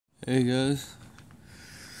Hey guys,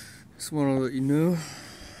 just want to let you know,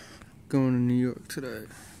 going to New York today,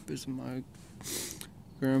 visit my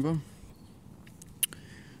grandpa.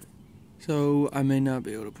 So I may not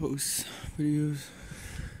be able to post videos,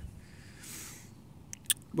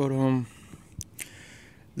 but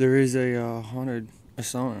there is a haunted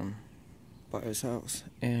asylum by his house,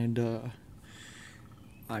 and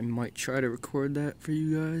I might try to record that for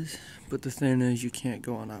you guys. But the thing is, you can't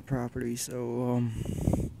go on that property, so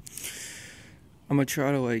I'm gonna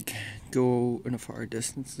try to go in a far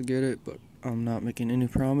distance to get it, but I'm not making any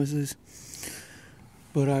promises.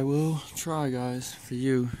 But I will try, guys, for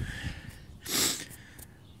you.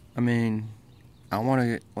 I mean, I want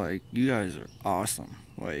to get, you guys are awesome.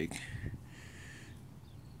 The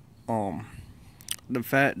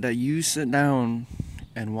fact that you sit down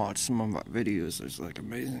and watch some of my videos is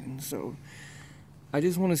amazing. So I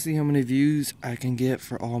just want to see how many views I can get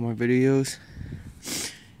for all my videos,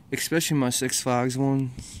 especially my Six Flags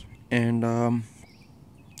ones. And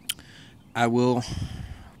I will,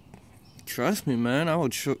 trust me, man, I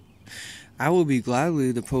will be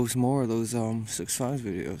gladly to post more of those Six Flags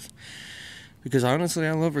videos, because honestly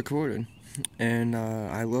I love recording, and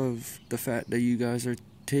I love the fact that you guys are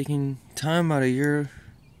taking time out of your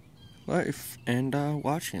life and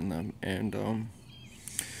watching them. And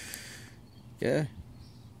yeah,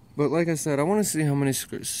 but like I said, I want to see how many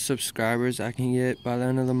subscribers I can get by the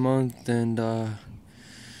end of the month, and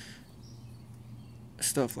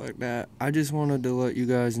stuff like that. I just wanted to let you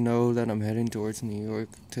guys know that I'm heading towards New York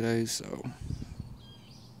today,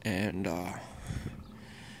 and I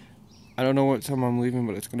don't know what time I'm leaving,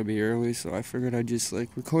 but it's gonna be early, so I figured I'd just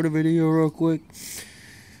record a video real quick,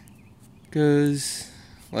 because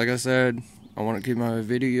like I said, I want to keep my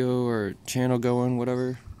video or channel going,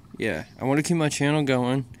 whatever. Yeah, I want to keep my channel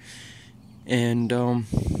going, and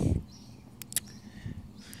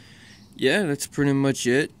yeah, that's pretty much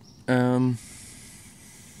it. I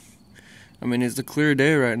mean, it's a clear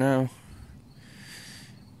day right now.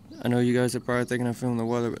 I know you guys are probably thinking I'm feeling the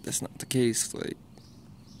weather, but that's not the case.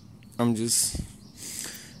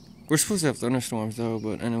 We're supposed to have thunderstorms though,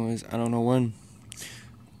 but anyways, I don't know when.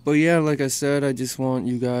 But yeah, like I said, I just want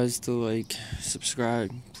you guys to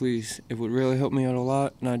subscribe, please. It would really help me out a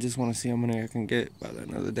lot, and I just want to see how many I can get by the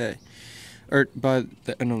end of the day. Or by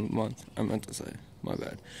the end of the month, I meant to say. My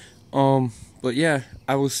bad. But yeah,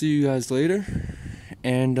 I will see you guys later.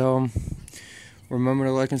 And remember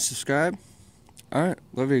to like and subscribe. Alright,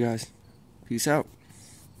 love you guys. Peace out.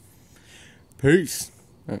 Peace.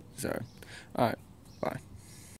 Sorry. Alright, bye.